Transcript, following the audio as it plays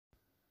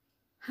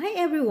Hi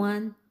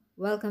everyone!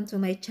 Welcome to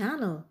my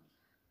channel.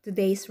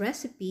 Today's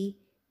recipe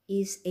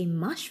is a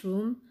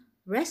mushroom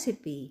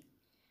recipe.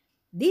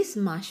 This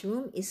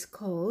mushroom is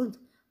called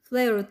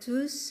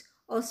pleurotus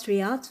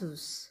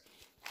austriatus.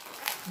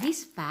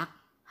 This pack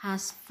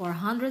has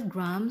 400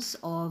 grams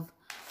of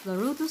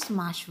pleurotus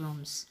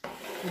mushrooms.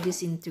 To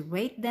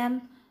disintegrate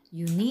them,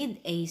 you need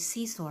a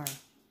scissor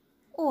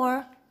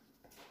or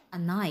a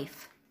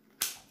knife.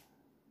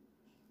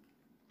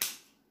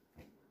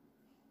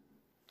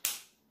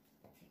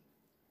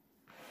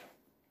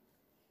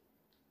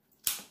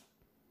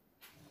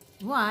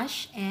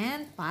 Wash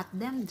and pat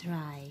them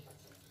dry.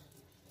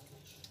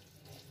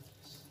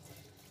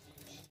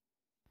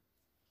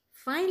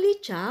 Finely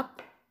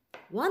chop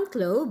 1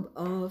 clove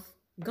of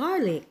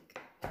garlic.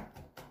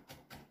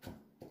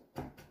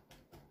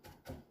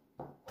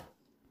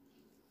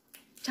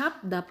 Chop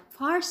the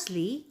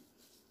parsley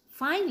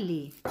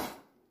finely.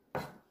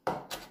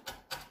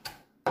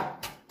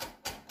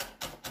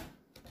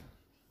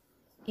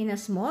 In a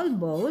small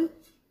bowl,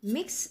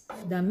 mix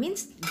the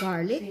minced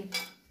garlic,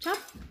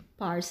 chopped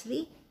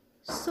parsley,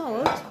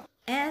 salt,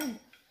 and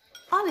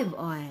olive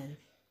oil.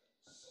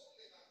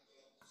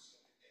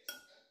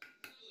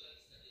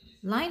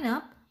 Line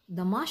up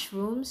the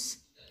mushrooms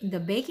in the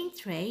baking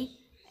tray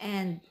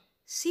and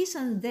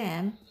season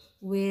them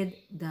with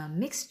the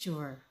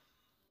mixture.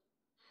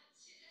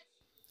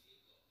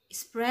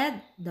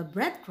 Spread the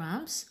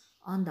breadcrumbs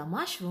on the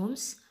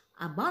mushrooms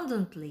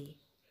abundantly.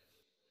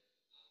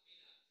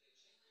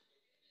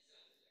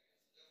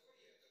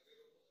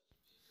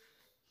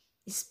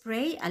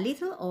 Spray a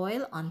little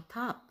oil on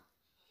top.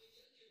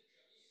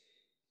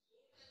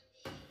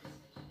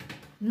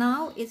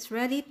 Now it's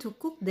ready to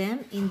cook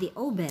them in the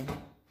oven.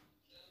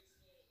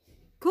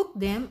 Cook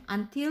them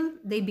until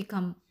they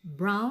become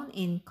brown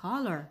in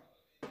color.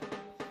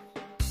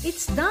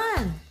 It's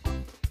done!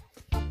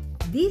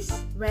 This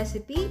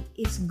recipe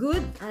is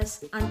good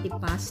as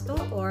antipasto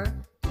or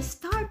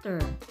starter,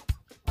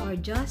 or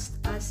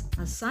just as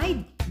a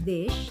side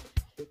dish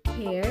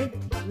paired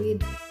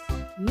with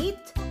meat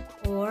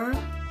or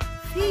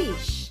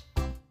fish.